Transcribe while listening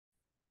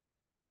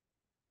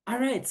All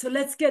right, so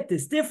let's get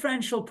this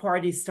differential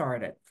party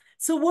started.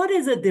 So what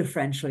is a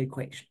differential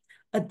equation?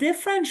 A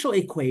differential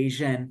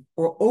equation,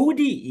 or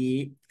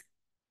ODE,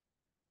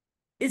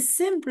 is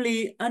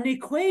simply an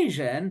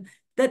equation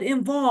that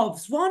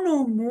involves one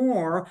or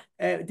more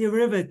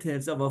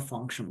derivatives of a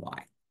function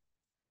y.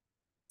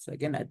 So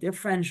again, a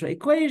differential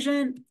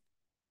equation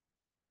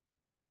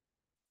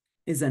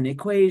is an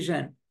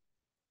equation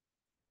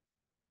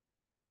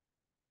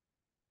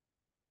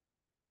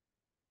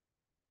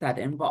that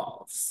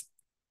involves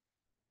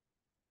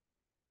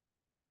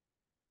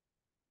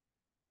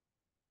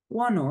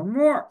one or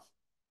more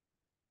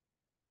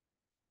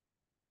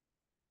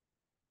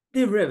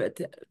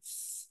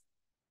derivatives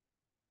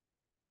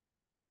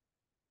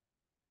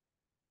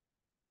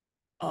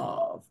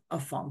of a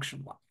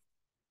function y.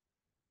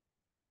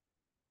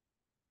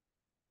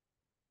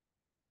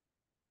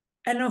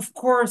 And of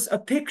course, a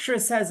picture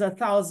says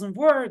 1,000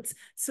 words.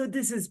 So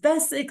this is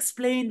best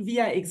explained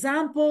via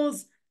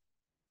examples.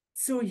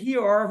 So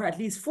here are at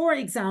least 4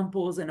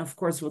 examples, and of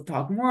course, we'll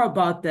talk more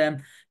about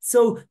them.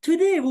 So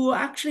today we will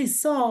actually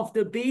solve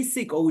the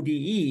basic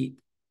ODE,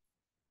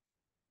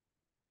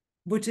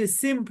 which is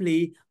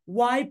simply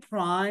y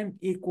prime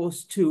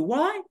equals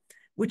 2y,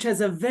 which has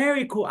a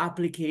very cool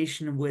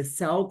application with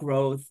cell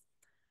growth.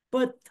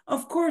 But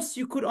of course,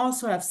 you could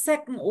also have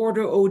second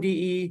order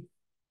ODE,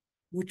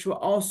 which we'll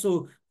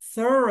also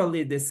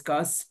thoroughly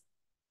discuss.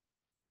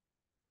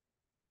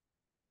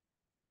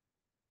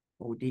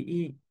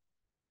 ODE,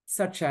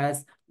 such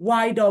as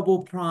y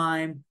double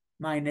prime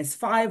minus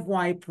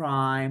 5y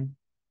prime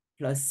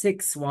plus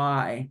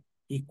 6y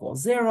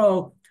equals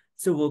 0.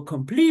 So we'll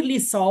completely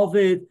solve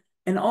it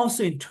and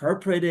also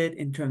interpret it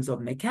in terms of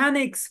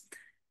mechanics.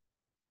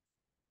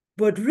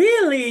 But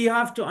really, you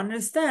have to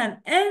understand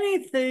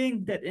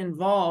anything that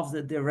involves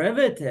a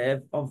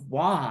derivative of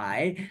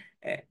y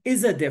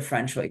is a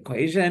differential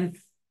equation.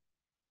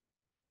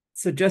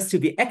 So just to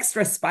be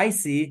extra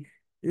spicy,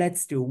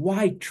 let's do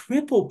y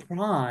triple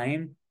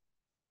prime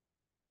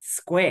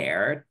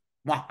squared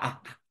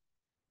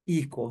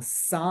equals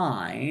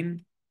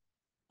sine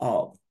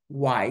of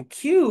y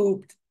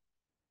cubed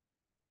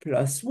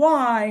plus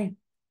y,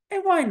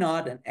 and why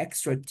not an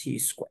extra t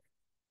squared?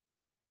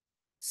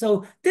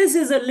 So this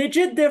is a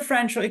legit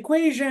differential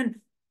equation,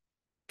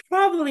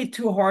 probably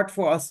too hard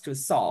for us to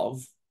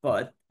solve,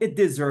 but it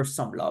deserves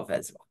some love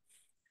as well.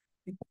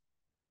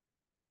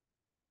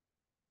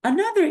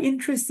 Another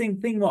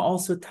interesting thing we'll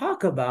also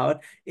talk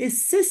about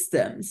is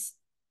systems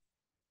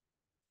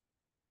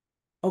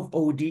of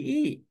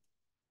ODE.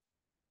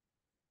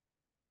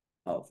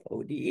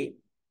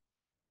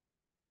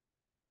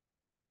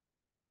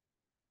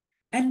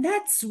 And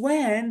that's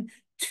when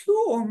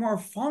 2 or more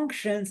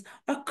functions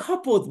are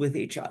coupled with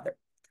each other.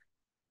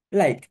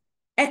 Like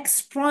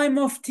x prime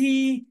of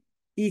t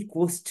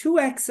equals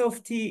 2x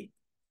of t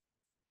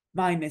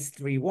minus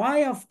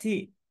 3y of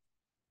t,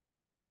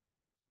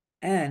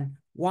 and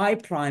y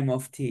prime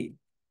of t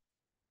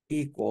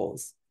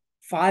equals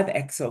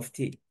 5x of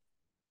t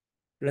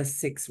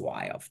plus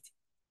 6y of t.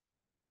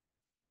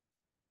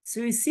 So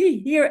you see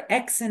here,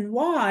 x and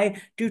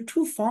y do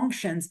 2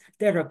 functions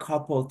that are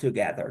coupled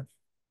together,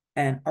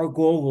 and our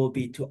goal will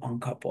be to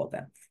uncouple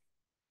them.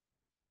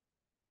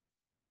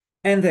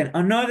 And then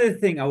another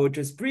thing I would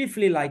just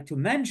briefly like to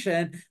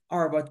mention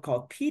are what's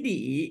called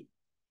PDE,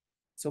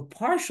 so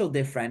partial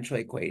differential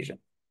equation.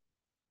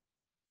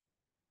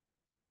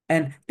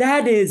 And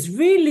that is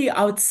really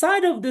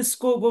outside of the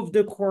scope of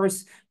the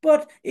course,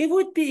 but it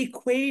would be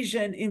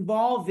equation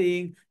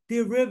involving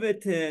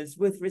derivatives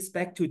with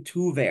respect to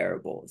 2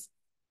 variables,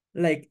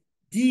 like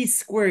d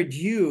squared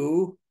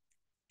u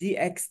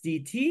dx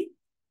dt,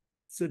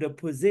 so the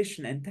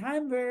position and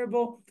time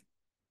variable,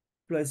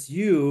 plus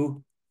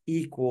u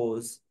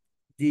equals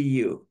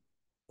du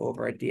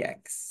over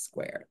dx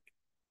squared.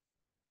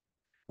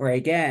 Where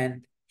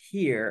again,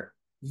 here,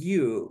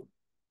 u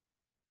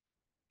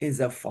is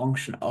a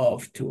function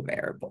of 2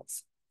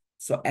 variables.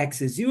 So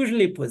x is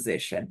usually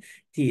position,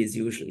 t is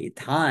usually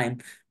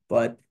time,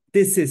 but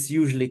this is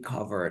usually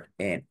covered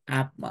in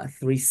APMA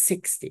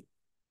 360.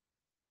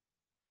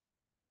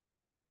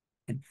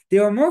 And they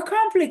are more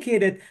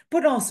complicated,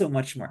 but also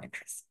much more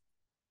interesting.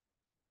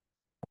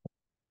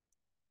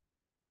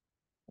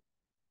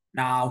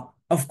 Now,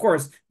 of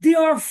course, they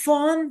are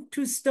fun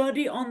to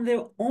study on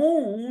their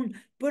own,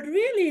 but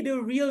really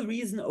the real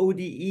reason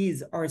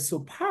ODEs are so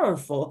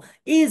powerful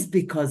is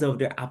because of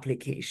their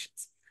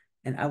applications.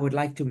 And I would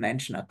like to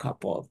mention a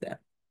couple of them.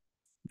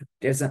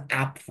 There's an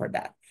app for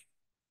that.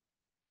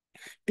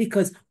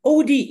 Because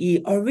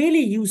ODE are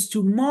really used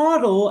to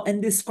model and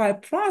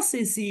describe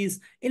processes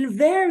in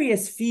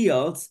various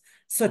fields,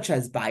 such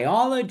as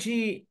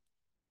biology.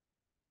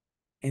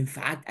 In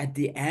fact, at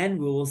the end,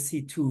 we will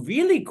see 2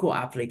 really cool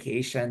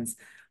applications.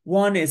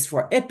 One is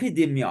for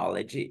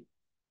epidemiology,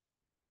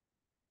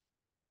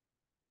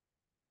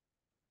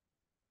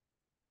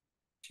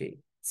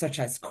 such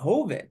as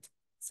COVID.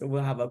 So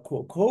we'll have a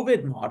cool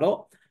COVID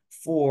model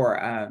for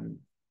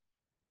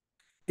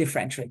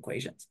differential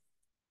equations.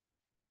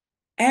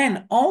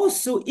 And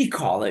also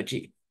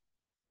ecology.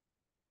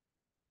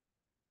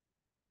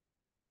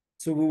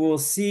 So we will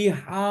see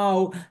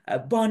how a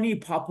bunny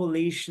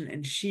population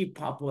and sheep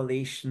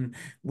population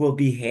will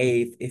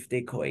behave if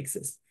they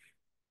coexist.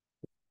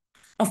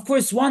 Of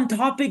course, one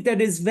topic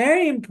that is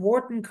very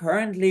important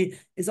currently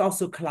is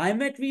also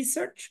climate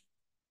research.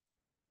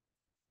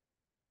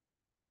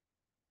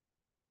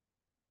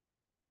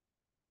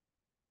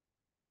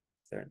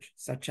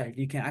 Such as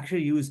you can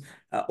actually use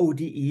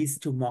ODEs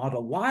to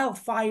model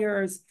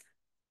wildfires.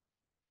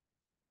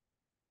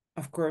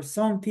 Of course,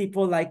 some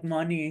people like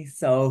money,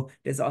 so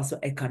there's also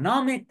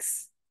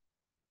economics.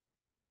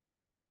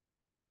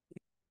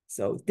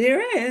 So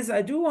there is,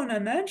 I do want to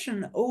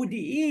mention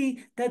ODE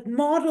that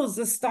models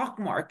the stock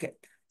market.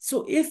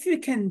 So if you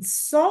can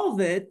solve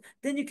it,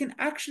 then you can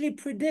actually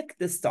predict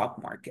the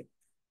stock market.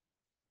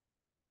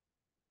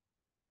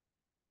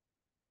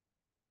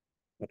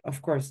 But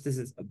of course, this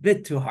is a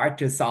bit too hard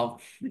to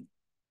solve.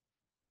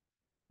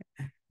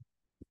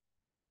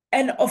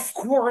 And of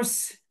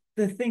course,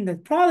 the thing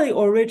that probably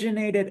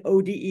originated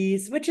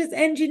ODEs, which is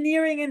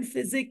engineering and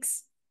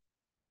physics.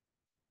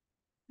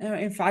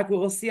 In fact, we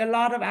will see a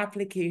lot of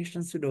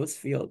applications to those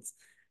fields.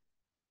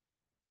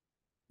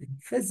 In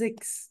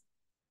physics,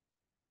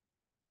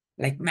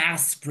 like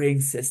mass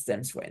spring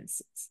systems, for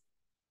instance.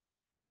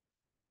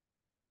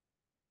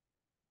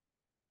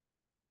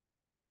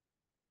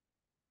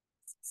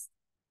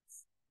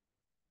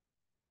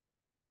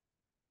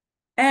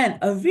 And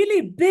a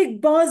really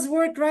big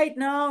buzzword right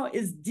now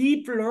is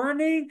deep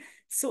learning.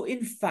 So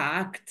in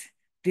fact,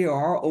 there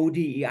are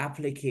ODE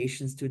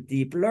applications to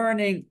deep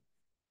learning.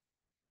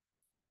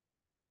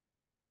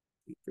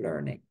 Deep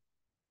learning.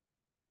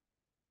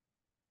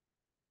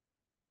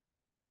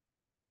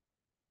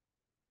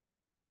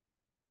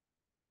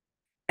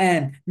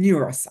 And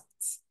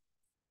neuroscience.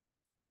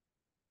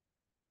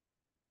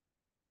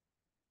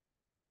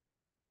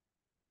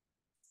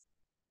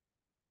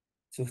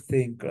 So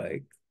think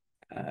like,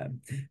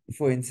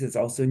 for instance,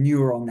 also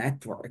neural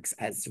networks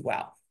as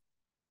well.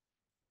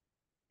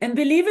 And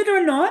believe it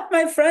or not,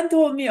 my friend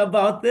told me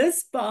about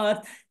this,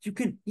 but you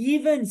can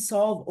even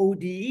solve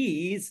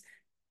ODEs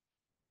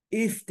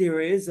if there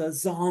is a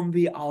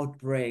zombie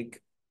outbreak.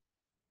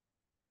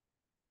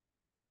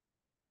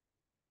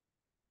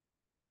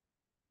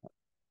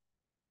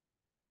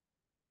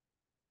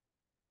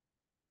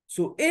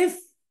 So if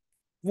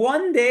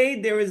one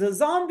day there is a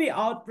zombie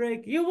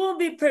outbreak, you will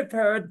be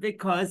prepared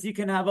because you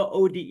can have an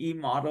ODE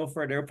model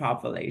for their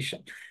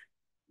population.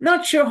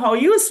 Not sure how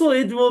useful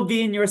it will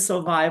be in your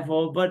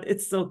survival, but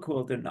it's still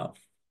cool to know.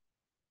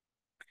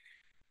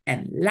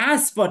 And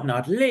last but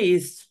not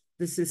least,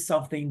 this is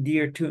something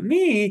dear to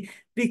me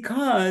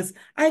because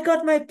I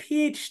got my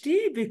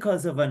PhD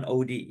because of an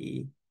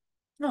ODE.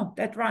 No,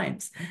 that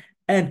rhymes.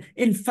 And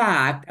in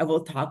fact, I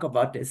will talk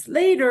about this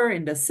later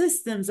in the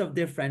systems of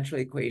differential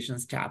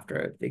equations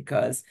chapter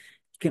because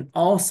you can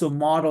also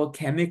model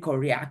chemical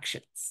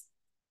reactions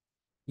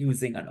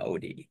using an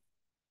ODE.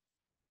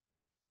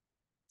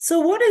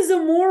 So what is the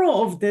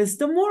moral of this?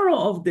 The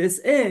moral of this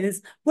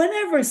is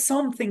whenever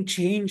something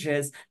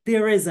changes,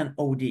 there is an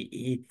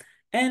ODE.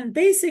 And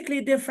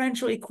basically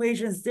differential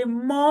equations, they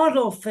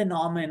model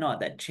phenomena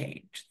that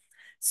change.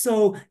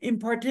 So in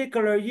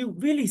particular, you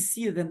really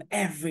see them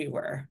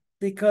everywhere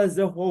because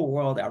the whole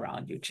world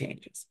around you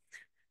changes.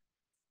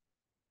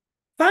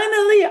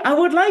 Finally, I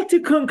would like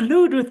to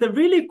conclude with a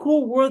really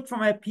cool word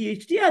from my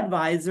PhD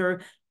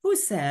advisor who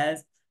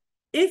says,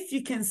 if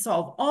you can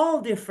solve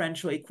all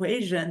differential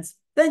equations,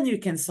 then you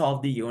can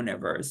solve the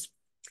universe.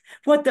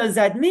 What does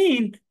that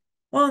mean?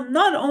 Well,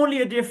 not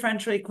only a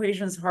differential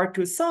equation is hard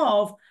to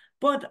solve,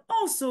 but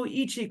also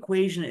each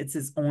equation is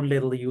its own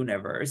little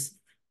universe.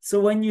 So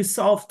when you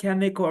solve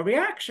chemical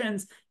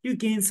reactions, you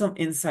gain some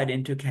insight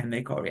into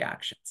chemical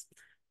reactions.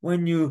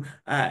 When you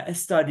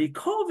study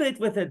COVID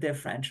with a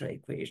differential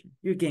equation,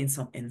 you gain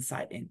some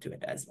insight into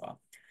it as well.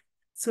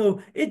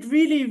 So it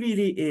really,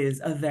 really is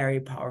a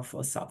very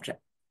powerful subject.